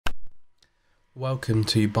Welcome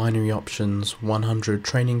to Binary Options 100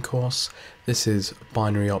 training course. This is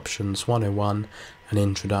Binary Options 101, an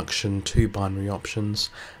introduction to binary options.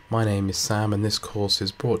 My name is Sam and this course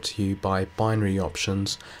is brought to you by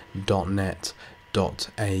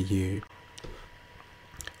binaryoptions.net.au.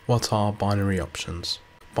 What are binary options?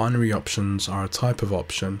 Binary options are a type of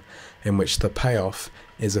option in which the payoff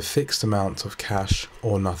is a fixed amount of cash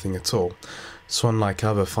or nothing at all. So unlike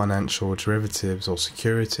other financial derivatives or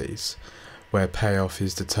securities, where payoff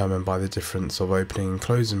is determined by the difference of opening and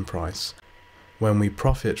closing price, when we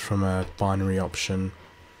profit from a binary option,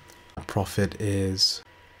 profit is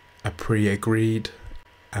a pre-agreed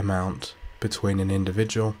amount between an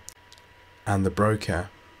individual and the broker,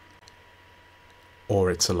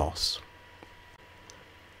 or it's a loss.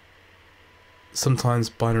 Sometimes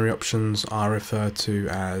binary options are referred to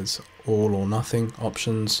as all or nothing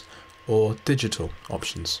options or digital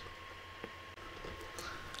options.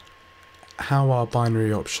 How are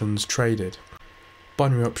binary options traded?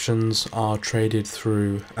 Binary options are traded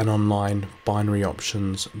through an online binary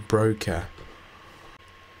options broker.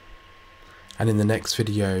 And in the next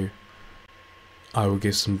video, I will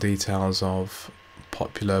give some details of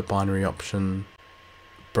popular binary option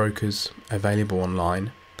brokers available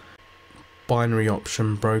online. Binary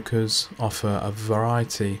option brokers offer a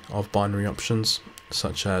variety of binary options,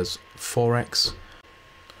 such as Forex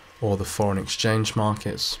or the foreign exchange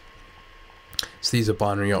markets. So these are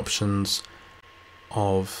binary options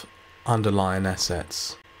of underlying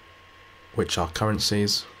assets, which are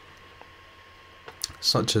currencies,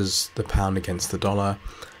 such as the pound against the dollar,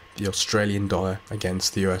 the Australian dollar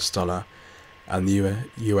against the US dollar, and the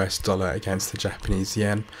US dollar against the Japanese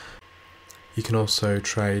yen. You can also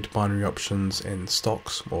trade binary options in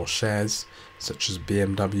stocks or shares, such as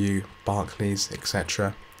BMW, Barclays,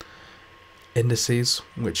 etc. Indices,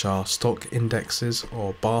 which are stock indexes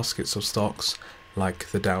or baskets of stocks like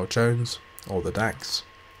the Dow Jones or the DAX,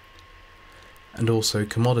 and also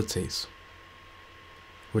commodities,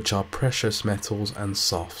 which are precious metals and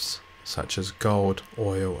softs such as gold,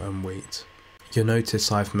 oil and wheat. You'll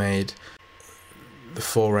notice I've made the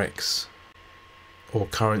Forex or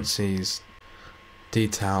currencies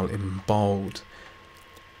detail in bold.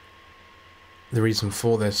 The reason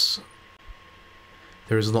for this: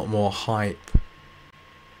 there is a lot more hype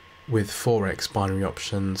with Forex binary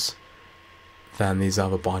options than these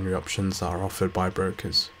other binary options that are offered by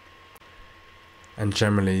brokers. And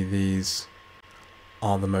generally these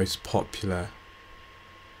are the most popular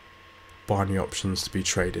binary options to be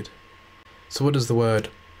traded. So what does the word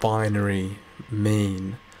binary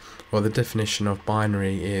mean? Well, the definition of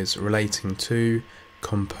binary is relating to,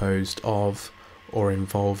 composed of, or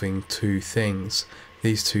involving two things.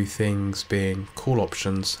 These two things being call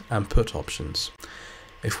options and put options.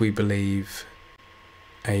 If we believe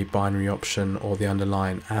a binary option or the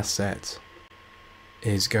underlying asset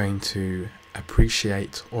is going to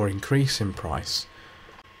appreciate or increase in price,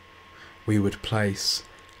 we would place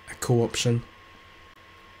a call option.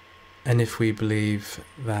 And if we believe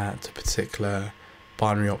that a particular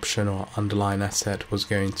binary option or underlying asset was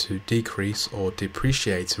going to decrease or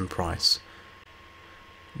depreciate in price,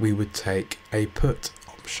 we would take a put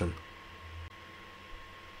option.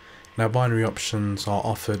 Now, binary options are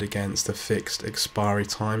offered against a fixed expiry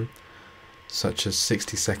time, such as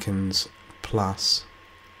 60 seconds plus,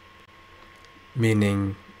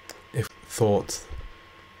 meaning if thought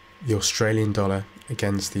the Australian dollar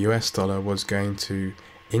against the US dollar was going to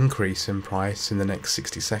increase in price in the next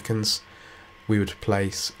 60 seconds, we would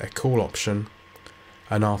place a call option,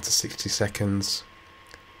 and after 60 seconds,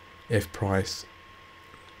 if price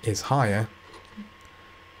is higher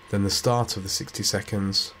than the start of the 60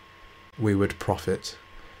 seconds, we would profit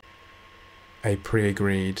a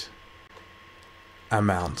pre-agreed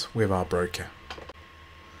amount with our broker.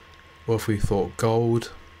 Or if we thought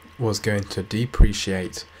gold was going to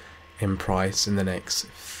depreciate in price in the next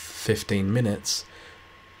 15 minutes,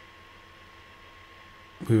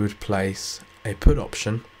 we would place a put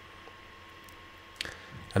option,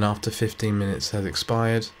 and after 15 minutes has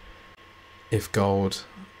expired, if gold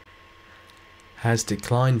has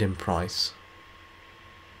declined in price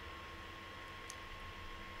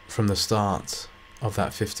from the start of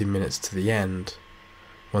that 15 minutes to the end,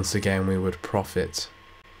 once again we would profit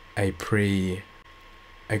a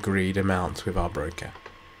pre-agreed amount with our broker.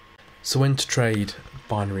 So when to trade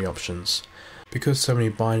binary options? Because so many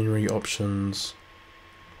binary options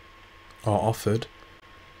are offered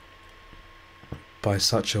by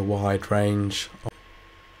such a wide range of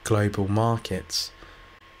global markets,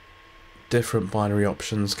 different binary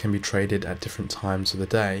options can be traded at different times of the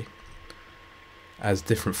day. as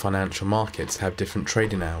different financial markets have different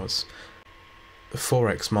trading hours.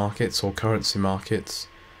 Forex markets or currency markets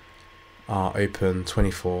are open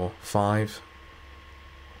 24/5.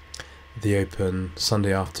 They open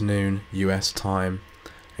Sunday afternoon US time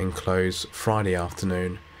and close Friday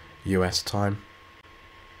afternoon US time.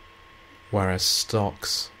 Whereas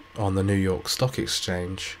stocks on the New York Stock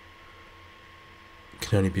Exchange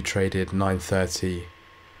can only be traded 9:30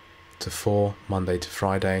 to 4 Monday to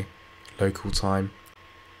Friday local time.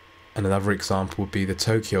 And another example would be the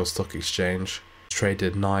Tokyo Stock Exchange,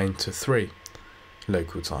 traded 9 to 3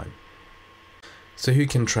 local time. So who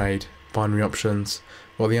can trade binary options?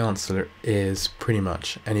 Well, the answer is pretty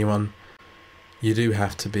much anyone. You do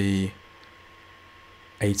have to be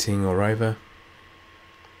 18 or over,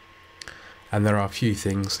 and there are a few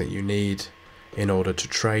things that you need in order to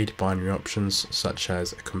trade binary options, such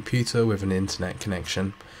as a computer with an internet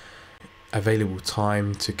connection, available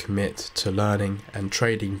time to commit to learning and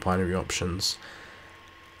trading binary options,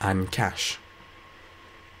 and cash.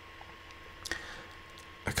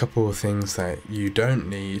 A couple of things that you don't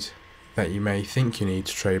need that you may think you need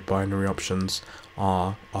to trade binary options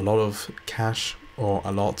are a lot of cash or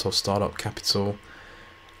a lot of startup capital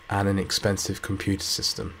and an expensive computer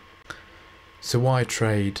system. So why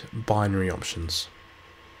trade binary options?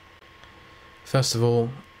 First of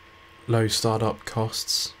all, low startup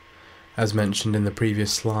costs. As mentioned in the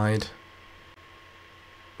previous slide,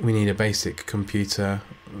 we need a basic computer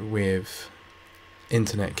with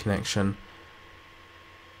internet connection,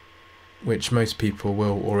 which most people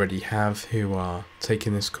will already have who are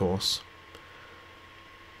taking this course.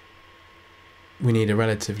 We need a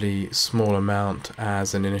relatively small amount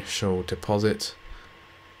as an initial deposit,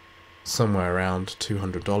 somewhere around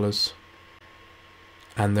 $200,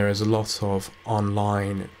 and there is a lot of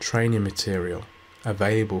online training material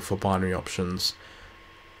available for binary options,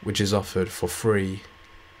 which is offered for free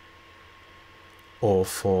or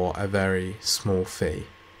for a very small fee.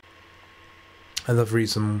 Another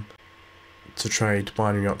reason to trade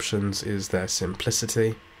binary options is their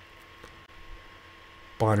simplicity.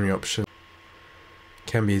 Binary options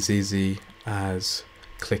can be as easy as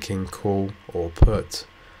clicking call or put.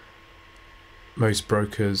 Most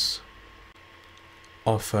brokers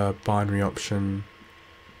offer binary option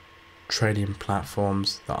trading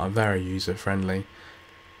platforms that are very user friendly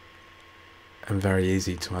and very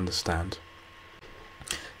easy to understand.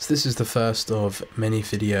 So this is the first of many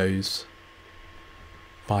videos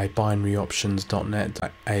by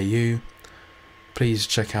binaryoptions.net.au. Please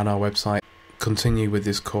check out our website, continue with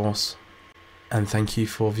this course, and thank you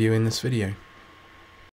for viewing this video.